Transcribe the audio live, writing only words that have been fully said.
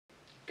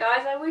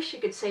Guys, I wish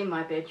you could see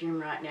my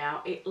bedroom right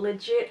now. It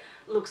legit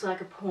looks like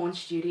a porn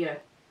studio.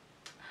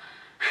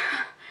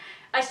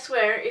 I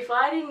swear, if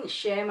I didn't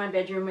share my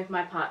bedroom with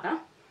my partner,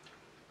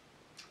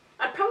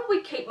 I'd probably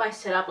keep my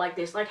setup like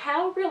this. Like,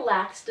 how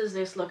relaxed does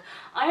this look?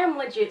 I am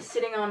legit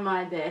sitting on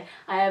my bed.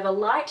 I have a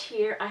light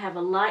here, I have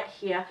a light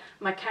here,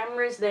 my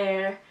camera's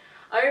there.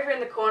 Over in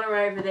the corner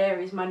over there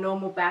is my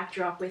normal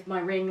backdrop with my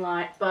ring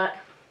light, but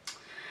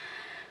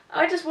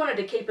I just wanted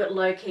to keep it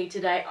low-key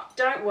today.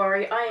 Don't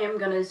worry, I am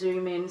going to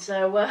zoom in.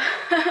 So,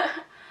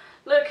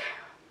 look,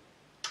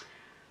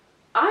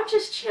 I'm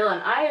just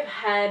chilling. I have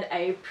had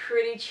a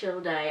pretty chill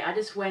day. I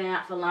just went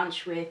out for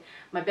lunch with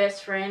my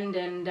best friend,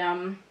 and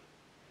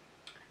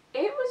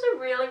it was a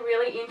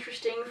really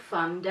interesting,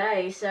 fun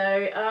day.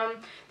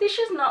 So, this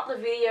is not the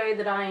video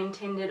that I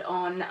intended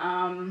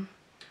on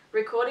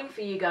recording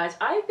for you guys.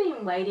 I've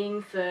been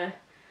waiting for,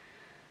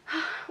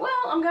 well,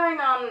 I'm going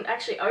on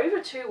actually over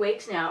 2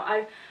 weeks now.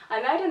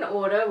 I made an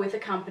order with a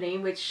company,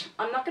 which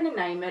I'm not going to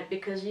name it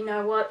because you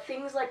know what,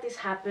 things like this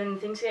happen,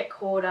 things get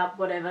caught up,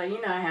 whatever, you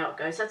know how it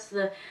goes. That's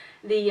the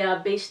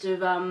beast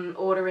of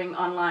ordering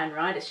online,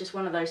 right? It's just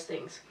one of those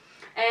things.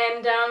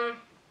 And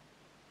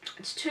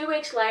it's 2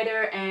 weeks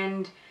later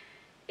and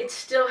it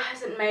still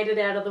hasn't made it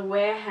out of the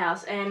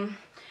warehouse. And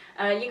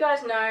you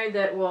guys know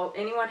that, well,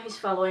 anyone who's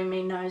following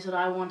me knows that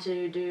I want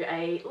to do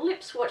a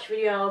lip swatch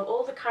video of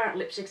all the current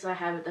lipsticks I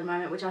have at the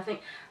moment, which I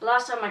think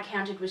last time I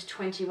counted was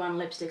 21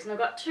 lipsticks. And I've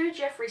got 2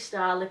 Jeffree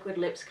Star liquid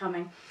lips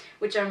coming,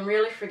 which I'm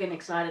really friggin'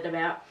 excited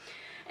about.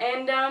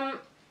 And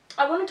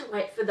I wanted to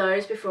wait for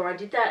those before I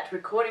did that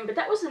recording, but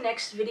that was the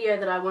next video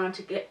that I wanted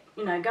to get,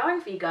 you know,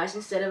 going for you guys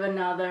instead of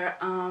another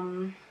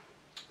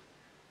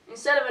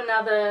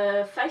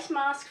face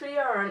mask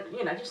video or,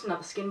 you know, just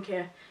another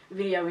skincare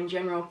video in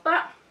general.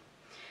 But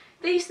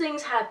these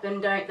things happen,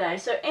 don't they?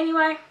 So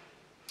anyway,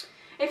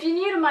 if you're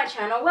new to my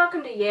channel,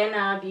 welcome to Yeah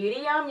Nah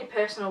Beauty. I'm your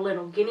personal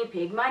little guinea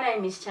pig. My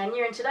name is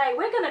Tanya, and today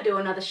we're going to do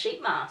another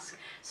sheet mask.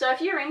 So if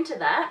you're into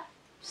that,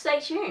 stay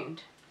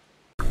tuned.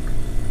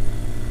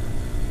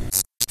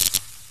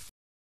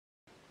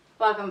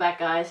 Welcome back,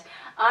 guys.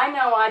 I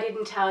know I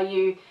didn't tell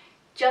you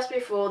just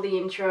before the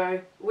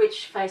intro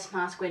which face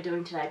mask we're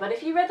doing today, but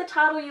if you read the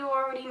title, you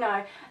already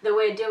know that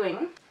we're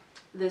doing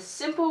the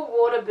Simple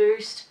Water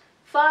Boost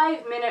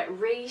 5-minute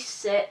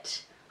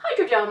reset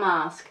hydrogel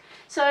mask.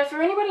 So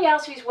for anybody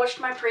else who's watched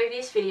my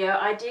previous video,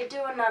 I did do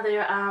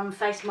another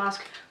face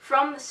mask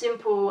from the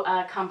Simple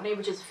company,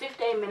 which is a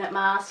 15-minute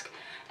mask,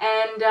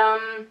 and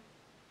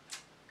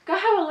go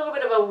have a little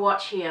bit of a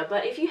watch here.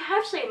 But if you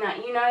have seen that,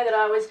 you know that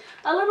I was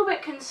a little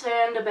bit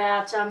concerned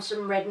about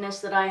some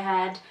redness that I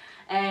had,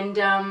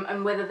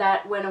 and whether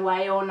that went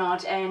away or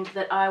not, and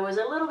that I was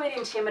a little bit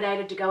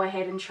intimidated to go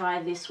ahead and try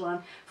this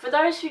one. For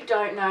those who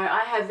don't know,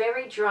 I have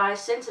very dry,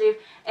 sensitive,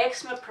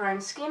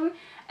 eczema-prone skin,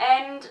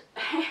 and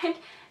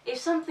if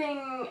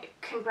something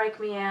can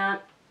break me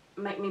out,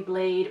 make me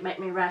bleed, make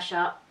me rash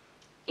up,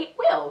 it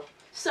will.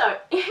 So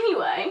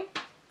anyway,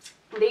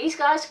 these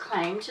guys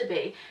claim to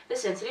be the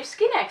sensitive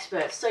skin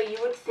experts, so you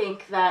would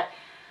think that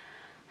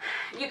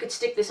you could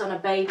stick this on a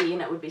baby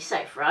and it would be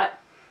safe, right?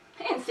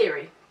 In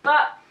theory.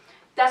 But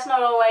that's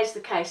not always the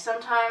case.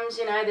 Sometimes,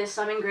 you know, there's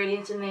some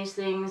ingredients in these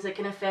things that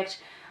can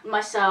affect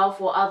myself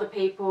or other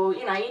people.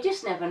 You know, you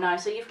just never know.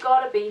 So you've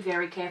got to be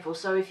very careful.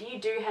 So if you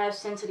do have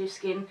sensitive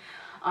skin,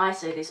 I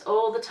say this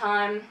all the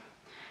time,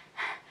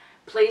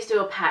 please do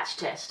a patch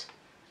test.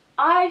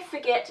 I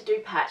forget to do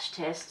patch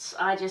tests.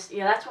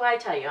 That's why I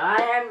tell you, I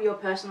am your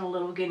personal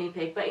little guinea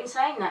pig. But in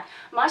saying that,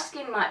 my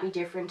skin might be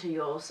different to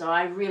yours, so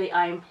I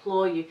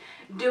implore you,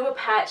 do a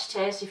patch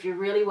test if you're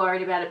really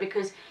worried about it,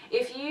 because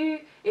if you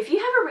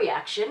have a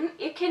reaction,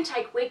 it can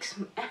take weeks,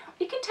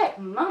 it can take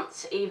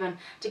months even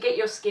to get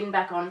your skin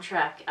back on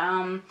track.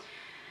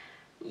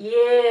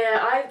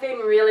 Yeah, I've been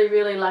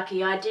really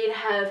lucky. I did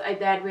have a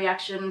bad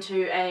reaction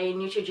to a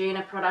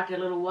Neutrogena product a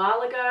little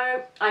while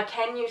ago. I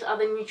can use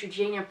other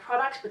Neutrogena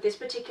products, but this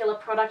particular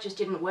product just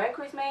didn't work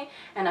with me,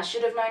 and I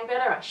should have known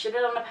better. I should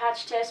have done a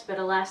patch test, but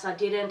alas I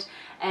didn't,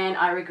 and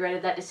I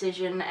regretted that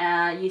decision.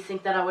 You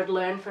think that I would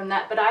learn from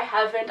that, but I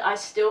haven't. I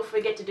still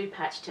forget to do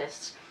patch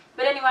tests.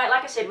 But anyway,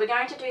 like I said, we're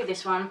going to do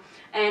this one,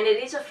 and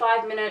it is a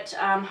 5-minute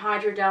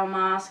hydrogel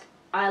mask.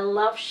 I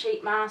love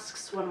sheet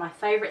masks, one of my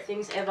favourite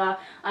things ever.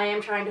 I am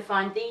trying to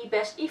find the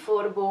best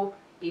affordable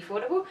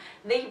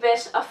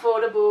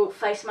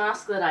face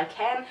mask that I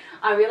can.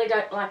 I really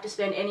don't like to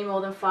spend any more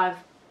than $5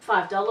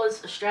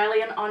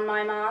 Australian on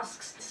my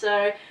masks.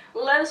 So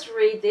let us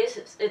read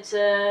this. It's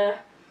a,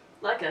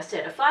 like I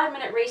said, a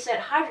 5-minute reset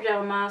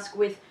hydrogel mask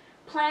with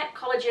plant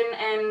collagen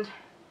and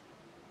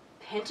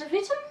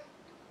pentavitin?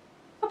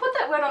 I'll put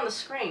that word on the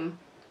screen,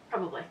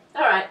 probably.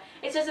 Alright,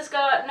 it says it's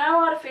got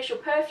no artificial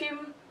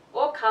perfume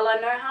or colour,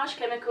 no harsh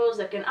chemicals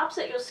that can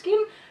upset your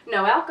skin,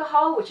 no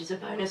alcohol, which is a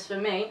bonus for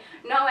me,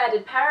 no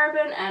added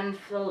paraben and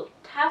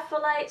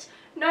phthalates,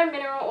 no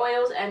mineral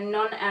oils, and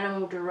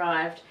non-animal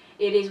derived.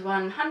 It is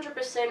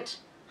 100%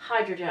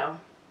 hydrogel.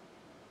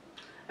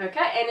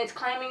 Okay, and it's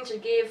claiming to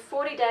give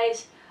 40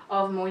 days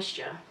of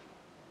moisture.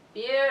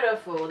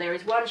 Beautiful. There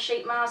is one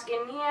sheet mask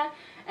in here,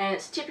 and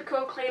it's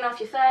typical. Clean off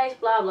your face,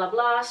 blah blah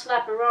blah.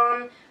 Slap her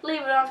on,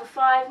 leave it on for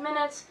 5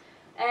 minutes,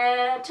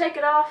 and take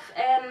it off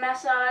and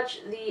massage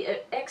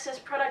the excess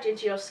product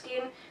into your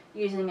skin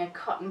using a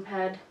cotton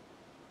pad,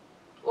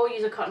 or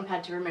use a cotton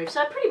pad to remove.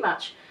 So pretty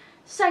much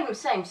same.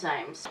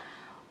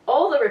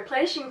 All the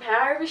replacing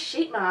power of a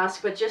sheet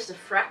mask, but just a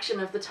fraction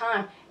of the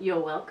time. You're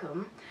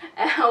welcome.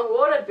 Our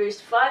Water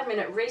Boost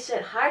 5-minute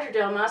reset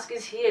Hydrogel mask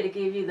is here to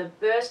give you the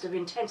burst of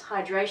intense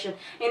hydration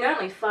in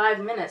only 5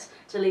 minutes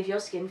to leave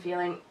your skin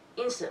feeling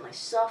instantly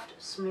soft,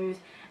 smooth,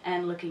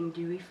 and looking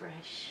dewy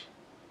fresh.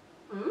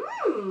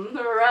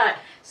 Alright,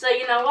 so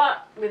you know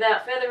what,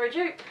 without further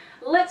ado,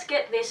 let's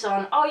get this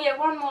on. Oh yeah,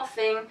 one more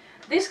thing.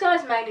 This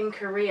guy's made in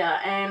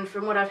Korea, and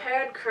from what I've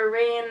heard,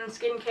 Korean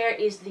skincare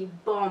is the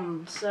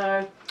bomb.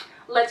 So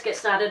let's get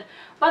started.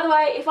 By the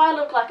way, if I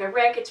look like a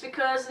wreck, it's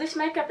because this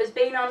makeup has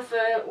been on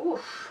for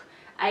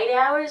 8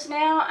 hours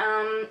now,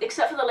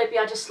 except for the lippy.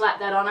 I just slapped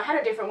that on. I had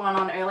a different one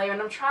on earlier,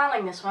 and I'm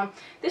trialing this one.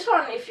 This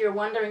one, if you're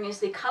wondering, is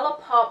the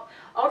ColourPop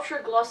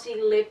Ultra Glossy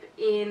Lip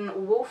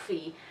in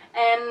Wolfie.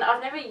 And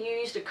I've never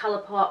used a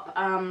ColourPop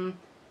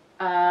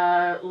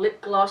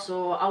lip gloss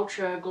or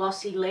ultra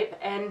glossy lip,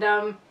 and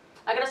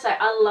I gotta say,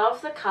 I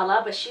love the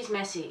colour, but she's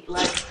messy.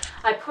 Like,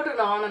 I put it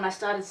on and I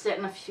started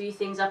setting a few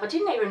things up. I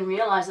didn't even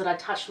realise that I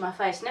touched my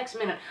face. Next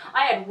minute,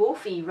 I had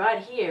Wolfie right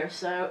here.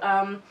 So,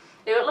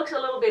 if it looks a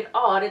little bit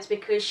odd, it's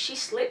because she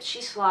slipped,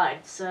 she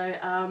slides. So,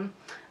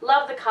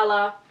 love the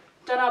colour.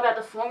 Don't know about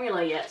the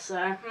formula yet,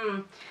 so,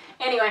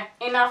 Anyway,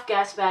 enough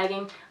gas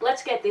bagging.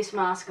 Let's get this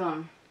mask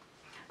on.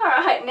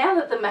 Alright, now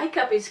that the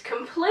makeup is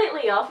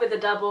completely off with a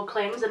double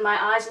cleanse and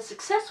my eyes are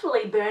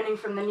successfully burning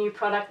from the new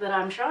product that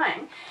I'm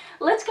trying,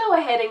 let's go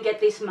ahead and get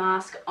this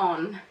mask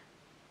on.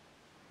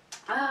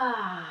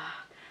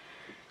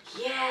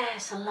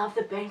 Yes, I love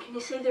the burn. Can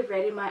you see the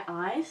red in my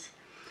eyes?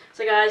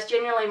 So guys,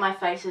 generally my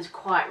face is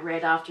quite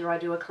red after I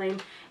do a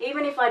clean.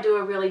 Even if I do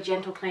a really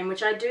gentle clean,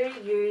 which I do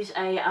use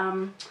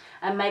a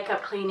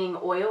makeup cleaning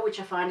oil, which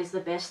I find is the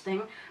best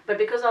thing. But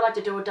because I like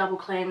to do a double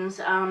cleanse,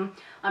 I'm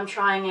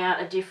trying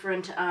out a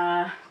different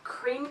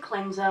cream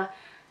cleanser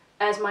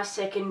as my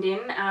second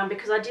in,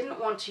 because I didn't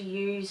want to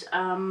use,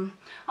 I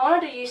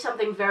wanted to use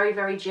something very,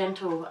 very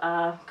gentle,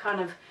 kind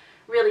of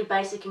really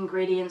basic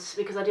ingredients,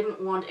 because I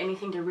didn't want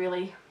anything to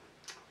really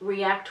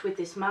react with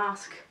this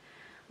mask.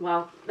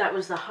 Well, that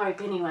was the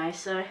hope anyway.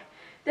 So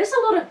there's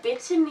a lot of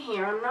bits in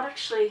here. I'm not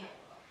actually...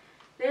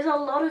 There's a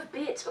lot of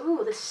bits.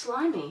 Ooh, they're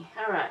slimy.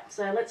 Alright,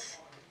 so let's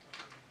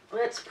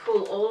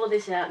pull all of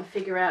this out and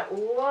figure out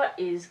what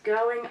is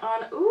going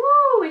on.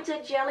 Ooh, it's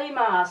a jelly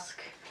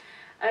mask.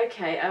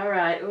 Okay,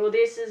 alright. Oh,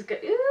 this is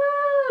good.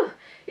 Ooh,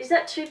 is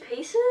that 2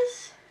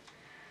 pieces?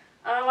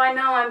 Oh, I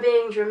know I'm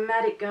being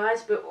dramatic,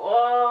 guys, but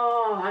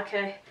oh,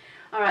 okay.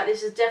 Alright,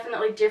 this is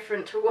definitely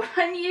different to what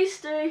I'm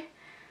used to.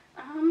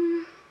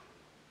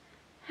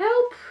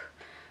 Help.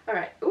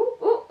 Alright.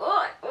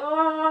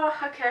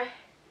 Okay.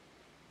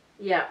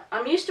 Yeah,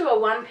 I'm used to a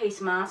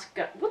 1-piece mask.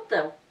 What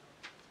fell?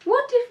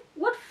 I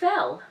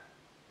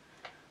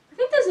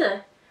think there's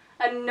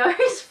a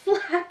nose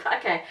flap.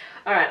 Okay,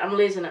 alright, I'm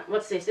losing it.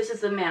 What's this? This is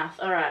the mouth.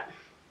 Alright,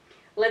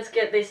 let's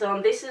get this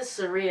on. This is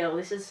surreal.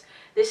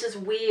 This is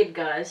weird,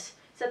 guys.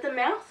 Is that the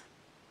mouth?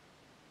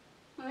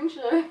 I think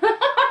so.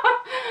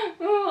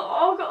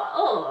 Oh, God.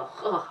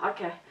 Oh,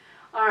 okay.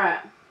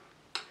 Alright.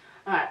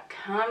 Alright,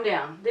 calm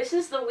down. This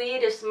is the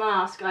weirdest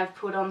mask I've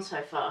put on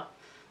so far.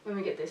 Let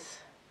me get this.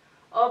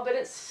 Oh, but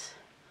it's...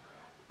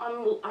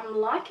 I'm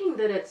liking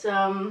that it's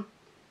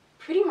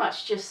pretty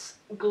much just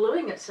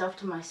gluing itself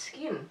to my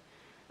skin.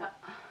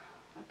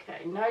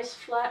 Okay, nose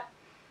flap.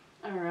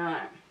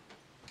 Alright.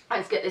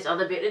 Let's get this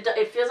other bit.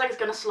 It feels like it's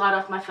going to slide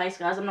off my face,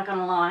 guys. I'm not going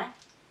to lie.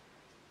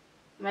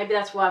 Maybe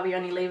that's why we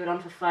only leave it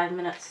on for 5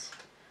 minutes.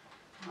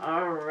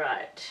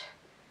 Alright.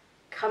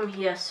 Come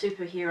here,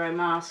 superhero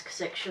mask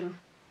section.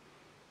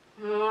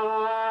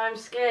 Oh, I'm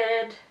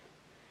scared.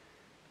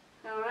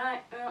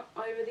 Alright,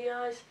 over the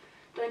eyes.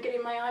 Don't get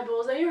in my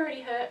eyeballs, they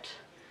already hurt.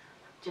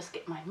 Just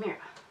get my mirror.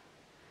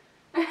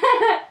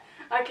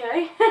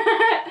 Okay.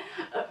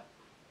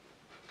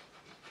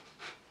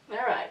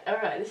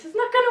 Alright, this is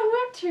not going to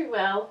work too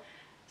well.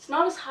 It's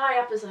not as high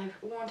up as I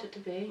want it to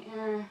be.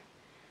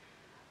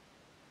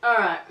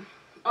 Alright,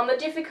 on the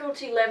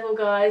difficulty level,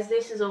 guys,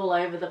 this is all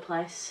over the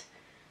place.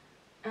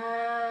 Okay.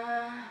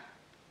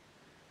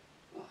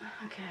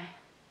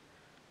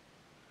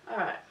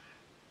 Alright.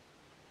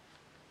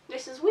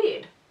 This is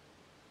weird.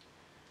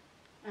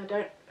 I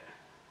don't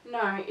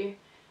know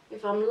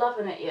if I'm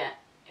loving it yet.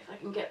 If I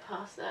can get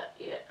past that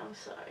yet. I'm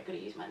sorry, I gotta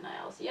use my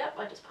nails. Yep,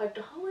 I just poked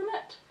a hole in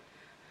it.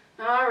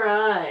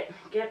 Alright,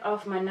 get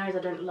off my nose, I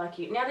don't like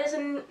you. Now there's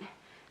a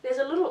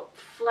little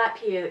flap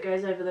here that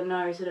goes over the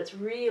nose that it's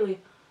really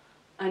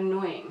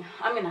annoying.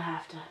 I'm gonna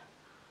have to...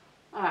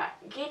 Alright,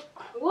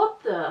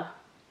 what the...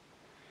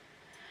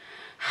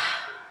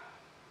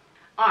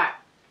 Alright,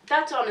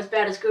 that's on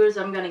as good as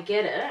I'm gonna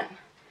get it.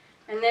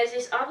 And there's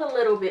this other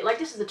little bit, like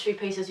this is the 2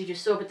 pieces you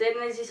just saw, but then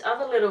there's this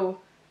other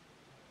little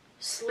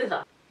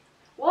slither.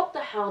 What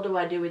the hell do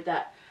I do with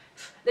that?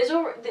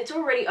 It's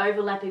already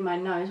overlapping my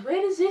nose.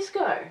 Where does this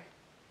go?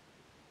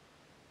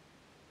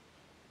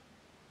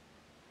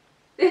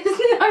 There's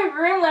no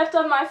room left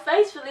on my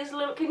face for this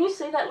little... Can you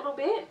see that little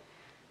bit?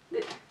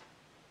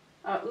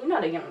 Oh, you're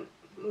not even...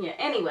 Yeah,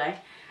 anyway.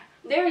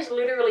 There is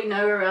literally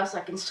nowhere else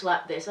I can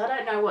slap this. I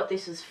don't know what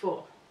this is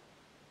for.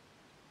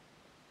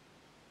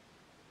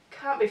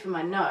 Can't be for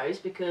my nose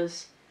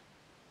because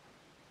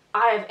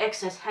I have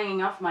excess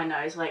hanging off my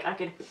nose. Like, I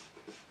could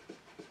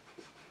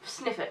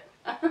sniff it.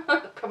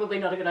 Probably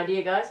not a good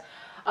idea, guys.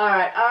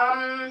 Alright,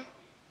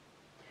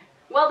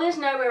 well, there's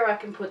nowhere I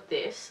can put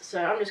this,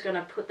 so I'm just going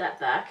to put that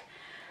back.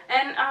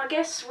 And I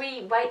guess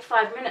we wait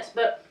 5 minutes,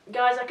 but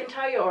guys, I can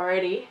tell you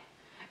already,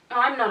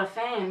 I'm not a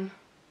fan.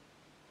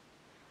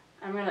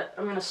 I'm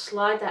gonna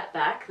slide that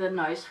back, the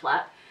nose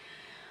flap.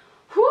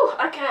 Whew,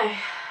 okay.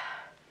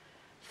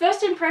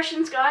 First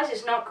impressions, guys,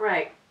 is not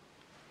great.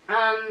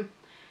 The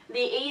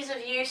ease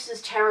of use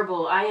is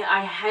terrible.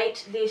 I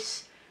hate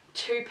this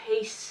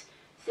two-piece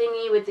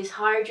thingy with this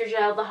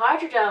hydrogel. The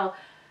hydrogel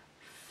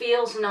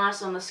feels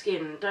nice on the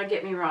skin, don't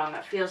get me wrong,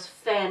 it feels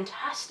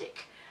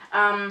fantastic.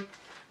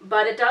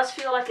 But it does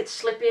feel like it's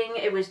slipping.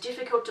 It was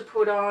difficult to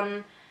put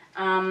on.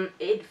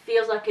 It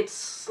feels like it's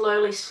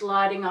slowly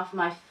sliding off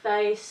my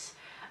face.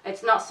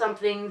 It's not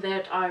something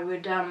that I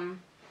would,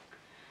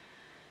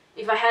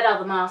 if I had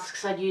other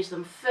masks, I'd use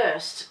them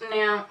first.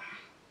 Now,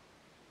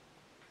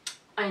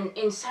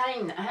 in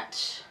saying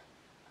that,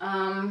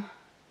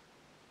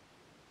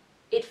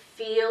 it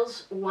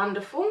feels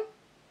wonderful.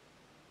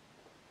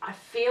 I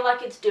feel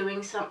like it's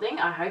doing something.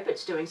 I hope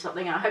it's doing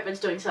something. I hope it's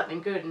doing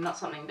something good and not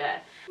something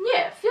bad.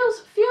 Yeah, it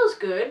feels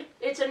good.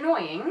 It's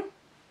annoying,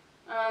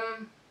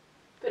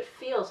 but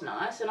feels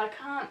nice. And I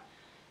can't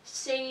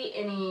see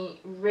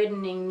any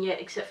reddening yet,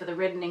 except for the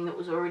reddening that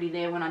was already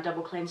there when I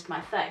double cleansed my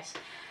face.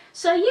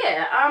 So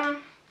yeah,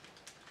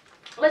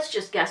 let's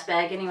just gas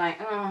bag anyway.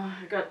 Oh,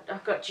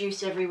 I've got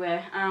juice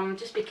everywhere.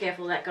 Just be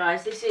careful of that,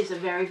 guys. This is a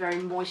very, very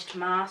moist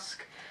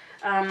mask.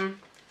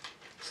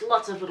 There's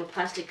lots of little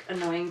plastic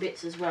annoying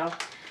bits as well.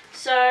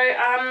 So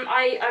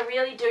I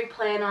really do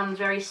plan on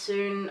very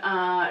soon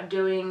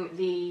doing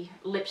the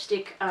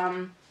lipstick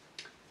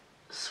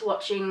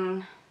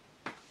swatching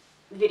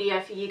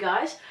video for you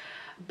guys.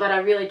 But I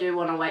really do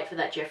want to wait for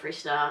that Jeffree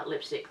Star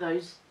lipstick,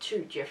 those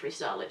 2 Jeffree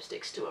Star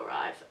lipsticks to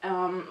arrive.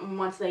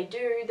 Once they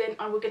do, then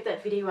I will get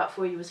that video up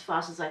for you as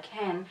fast as I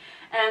can.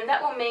 And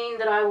that will mean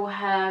that I will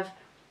have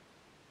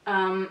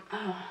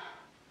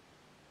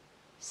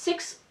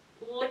 6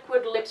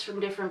 liquid lips from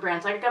different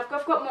brands. Like I've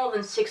got more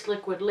than 6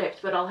 liquid lips,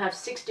 but I'll have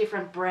 6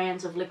 different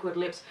brands of liquid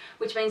lips,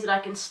 which means that I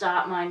can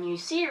start my new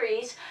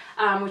series,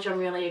 which I'm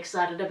really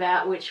excited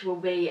about, which will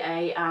be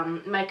a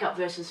makeup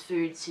versus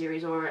food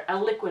series, or a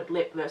liquid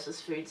lip versus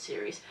food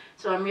series.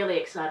 So I'm really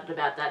excited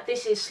about that.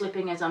 This is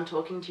slipping as I'm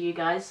talking to you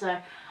guys, so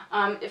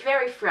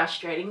very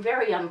frustrating,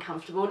 very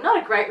uncomfortable.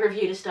 Not a great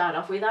review to start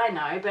off with, I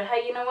know, but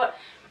hey, you know what?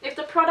 If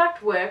the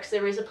product works,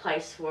 there is a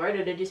place for it.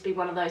 It'd just be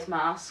one of those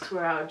masks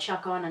where I would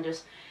chuck on and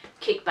just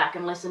kick back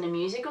and listen to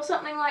music or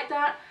something like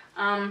that.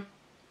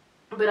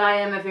 But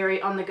I am a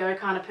very on-the-go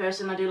kind of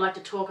person. I do like to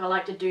talk, I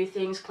like to do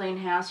things, clean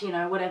house, you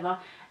know, whatever.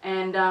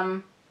 And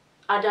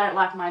I don't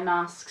like my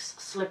masks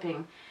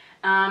slipping.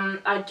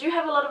 I do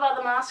have a lot of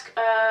other mask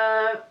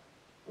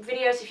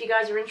videos if you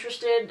guys are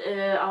interested.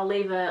 I'll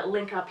leave a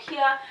link up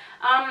here.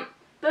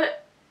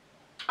 But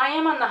I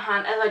am on the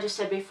hunt, as I just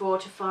said before,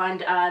 to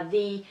find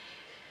the,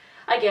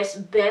 I guess,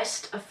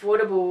 best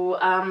affordable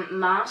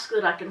mask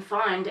that I can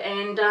find,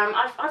 and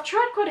I've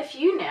tried quite a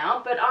few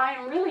now, but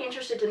I'm really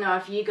interested to know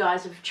if you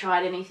guys have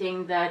tried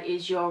anything that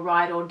is your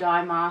ride or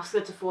die mask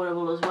that's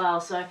affordable as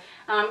well. So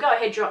go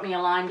ahead, drop me a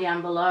line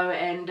down below,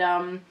 and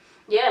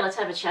yeah, let's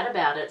have a chat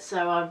about it.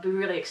 So I'd be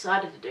really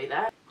excited to do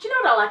that. Do you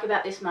know what I like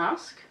about this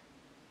mask?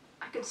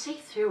 I can see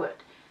through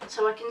it,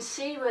 so I can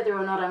see whether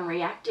or not I'm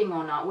reacting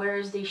or not,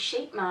 whereas these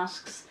sheet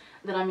masks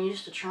that I'm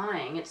used to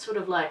trying, it's sort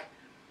of like,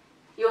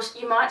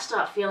 you might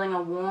start feeling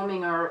a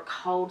warming or a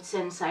cold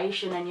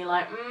sensation, and you're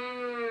like,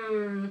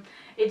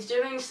 it's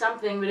doing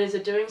something, but is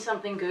it doing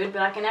something good?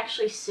 But I can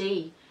actually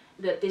see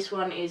that this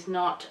one is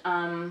not,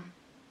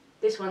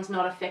 this one's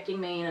not affecting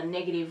me in a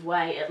negative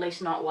way, at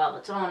least not while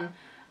it's on.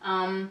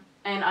 And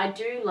I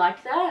do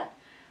like that,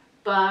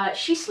 but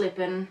she's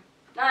slipping.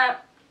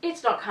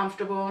 It's not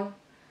comfortable,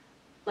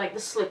 like the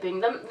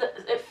slipping.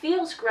 It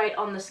feels great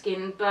on the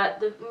skin, but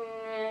the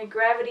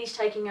gravity's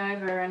taking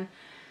over, and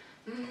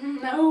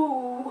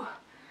no.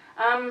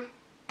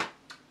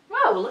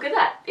 Well, look at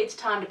that. It's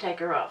time to take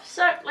her off.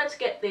 So let's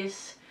get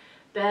this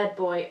bad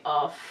boy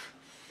off,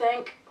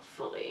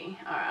 thankfully.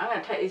 Alright, I'm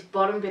going to take this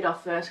bottom bit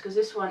off first, because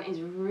this one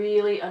is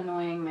really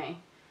annoying me.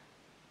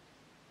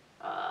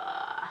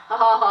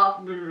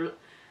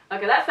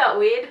 Okay, that felt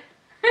weird.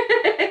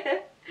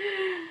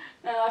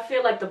 I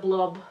feel like the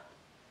Blob.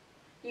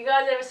 You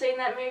guys ever seen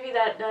that movie?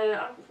 That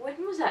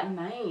when was that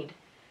made?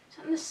 Is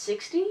that in the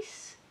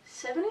 60s?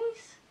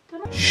 70s?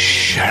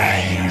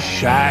 Shame,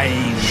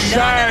 shame,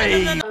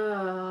 shame.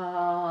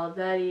 Oh,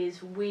 that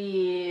is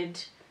weird.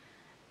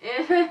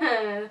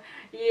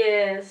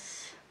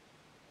 Yes.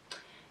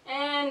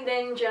 And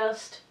then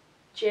just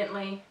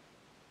gently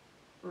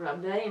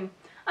rub that in.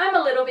 I'm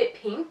a little bit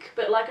pink,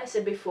 but like I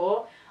said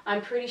before,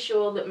 I'm pretty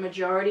sure that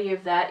majority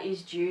of that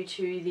is due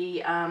to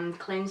the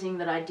cleansing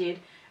that I did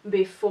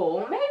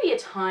before. Maybe a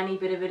tiny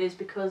bit of it is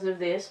because of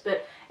this,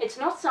 but it's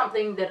not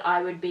something that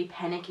I would be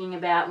panicking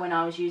about when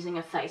I was using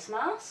a face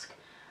mask.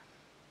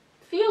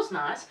 Feels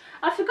nice.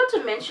 I forgot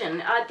to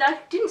mention, I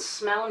didn't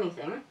smell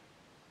anything.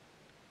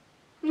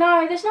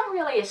 No, there's not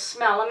really a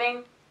smell. I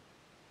mean,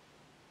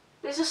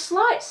 there's a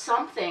slight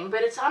something,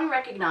 but it's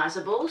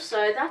unrecognisable,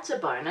 so that's a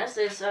bonus.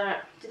 There's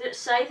did it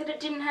say that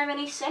it didn't have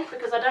any scent?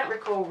 Because I don't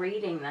recall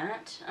reading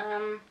that.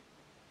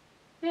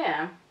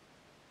 Yeah.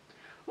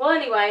 Well,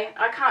 anyway,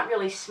 I can't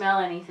really smell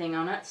anything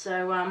on it,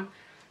 so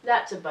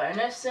that's a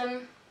bonus,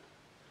 and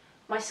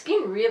my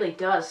skin really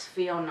does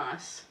feel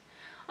nice.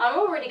 I'm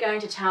already going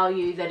to tell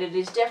you that it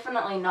is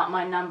definitely not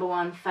my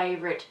 #1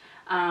 favourite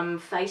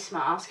face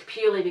mask,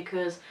 purely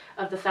because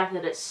of the fact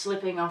that it's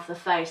slipping off the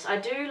face. I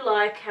do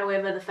like,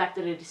 however, the fact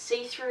that it is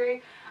see-through.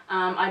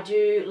 I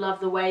do love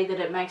the way that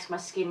it makes my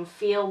skin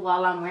feel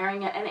while I'm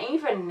wearing it, and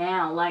even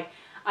now, like,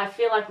 I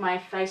feel like my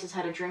face has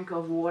had a drink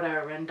of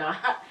water, and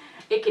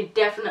it could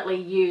definitely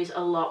use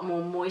a lot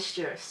more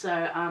moisture, so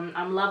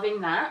I'm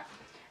loving that.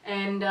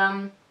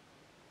 And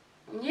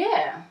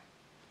yeah,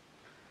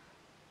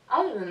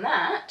 other than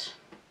that,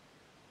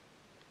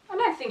 I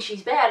don't think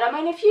she's bad. I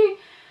mean,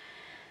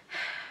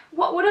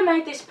 what would have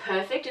made this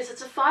perfect is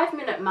it's a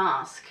 5-minute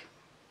mask.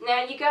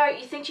 Now you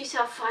think to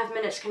yourself, 5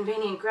 minutes,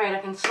 convenient, great, I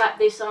can slap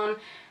this on,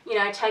 you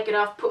know, take it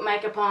off, put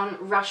makeup on,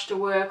 rush to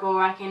work,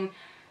 or I can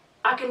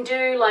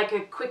do like a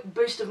quick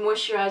boost of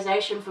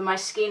moisturization for my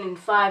skin in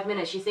 5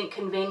 minutes. You think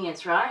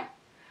convenience, right?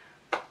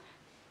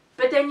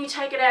 But then you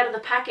take it out of the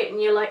packet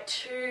and you're like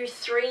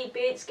 2-3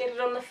 bits, get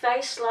it on the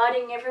face,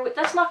 sliding everywhere.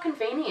 That's not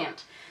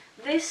convenient.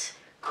 This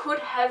could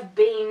have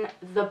been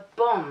the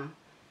bomb.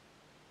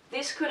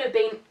 This could have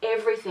been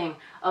everything.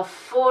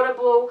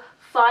 Affordable,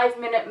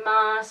 5-minute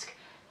mask,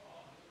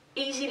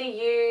 easy to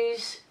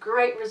use,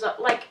 great result.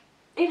 Like,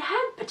 it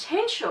had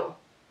potential.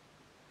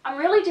 I'm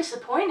really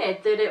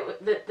disappointed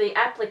that the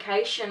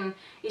application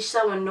is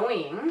so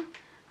annoying,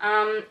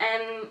 and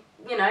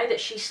you know,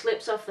 that she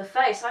slips off the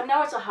face. I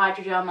know it's a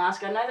hydrogel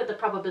mask. I know that the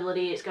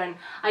probability is going.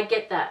 I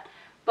get that,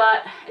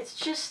 but it's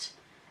just,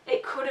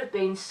 it could have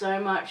been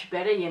so much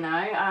better. You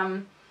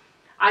know,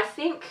 I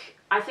think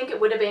it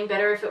would have been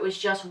better if it was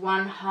just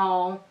one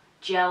whole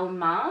gel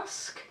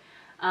mask.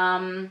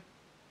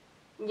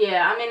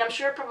 Yeah, I mean, I'm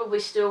sure it probably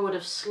still would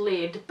have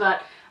slid,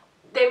 but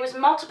there was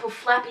multiple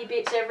flappy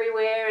bits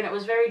everywhere, and it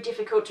was very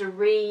difficult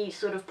to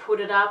sort of put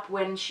it up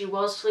when she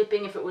was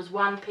slipping. If it was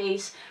one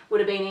piece, would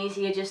have been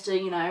easier just to,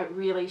 you know,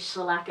 really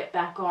shellac it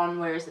back on,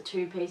 whereas the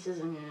 2 pieces,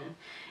 and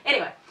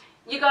anyway,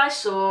 you guys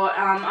saw.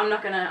 I'm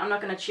not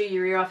gonna chew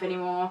your ear off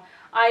anymore.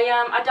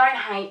 I don't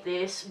hate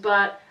this,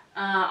 but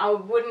I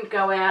wouldn't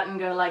go out and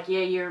go like, yeah,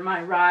 you're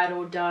my ride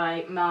or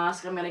die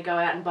mask, I'm gonna go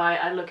out and buy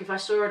it. Look, if I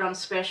saw it on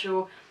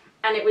special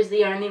and it was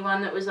the only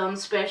one that was on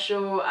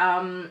special,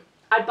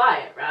 I'd buy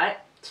it, right?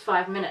 It's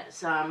 5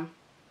 minutes. I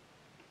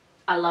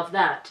love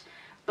that.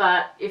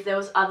 But if there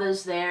was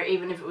others there,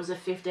 even if it was a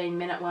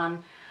 15-minute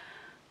one,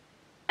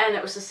 and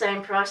it was the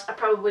same price, I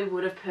probably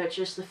would have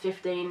purchased the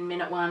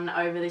 15-minute one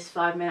over this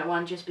 5-minute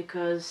one, just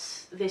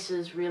because this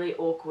is really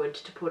awkward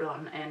to put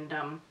on, and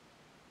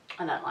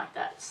I don't like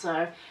that.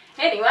 So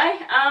anyway,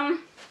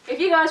 if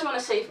you guys want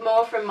to see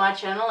more from my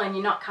channel and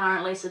you're not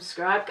currently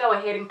subscribed, go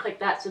ahead and click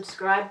that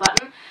subscribe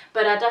button.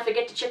 But don't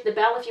forget to check the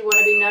bell if you want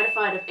to be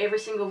notified of every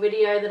single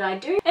video that I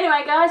do.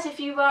 Anyway guys, if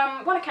you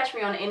want to catch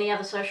me on any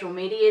other social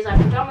medias, I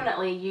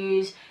predominantly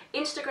use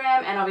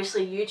Instagram and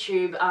obviously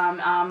YouTube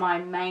are my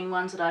main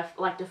ones that I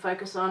like to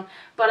focus on.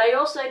 But I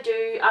also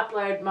do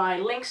upload my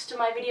links to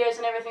my videos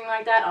and everything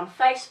like that on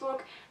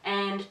Facebook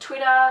and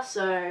Twitter.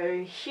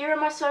 So here are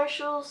my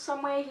socials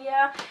somewhere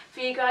here for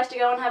you guys to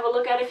go and have a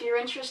look at if you're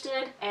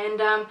interested.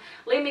 And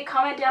leave me a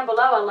comment down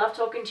below. I love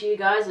talking to you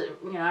guys.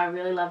 You know, I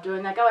really love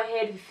doing that. Go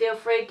ahead, feel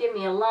free, give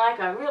me a like.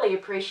 I really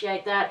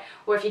appreciate that.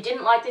 Or if you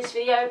didn't like this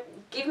video,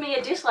 give me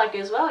a dislike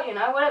as well. You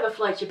know, whatever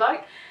floats your boat.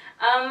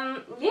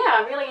 Yeah,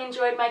 I really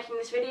enjoyed making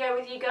this video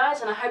with you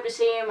guys, and I hope to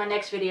see you in my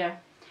next video.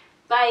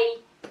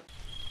 Bye!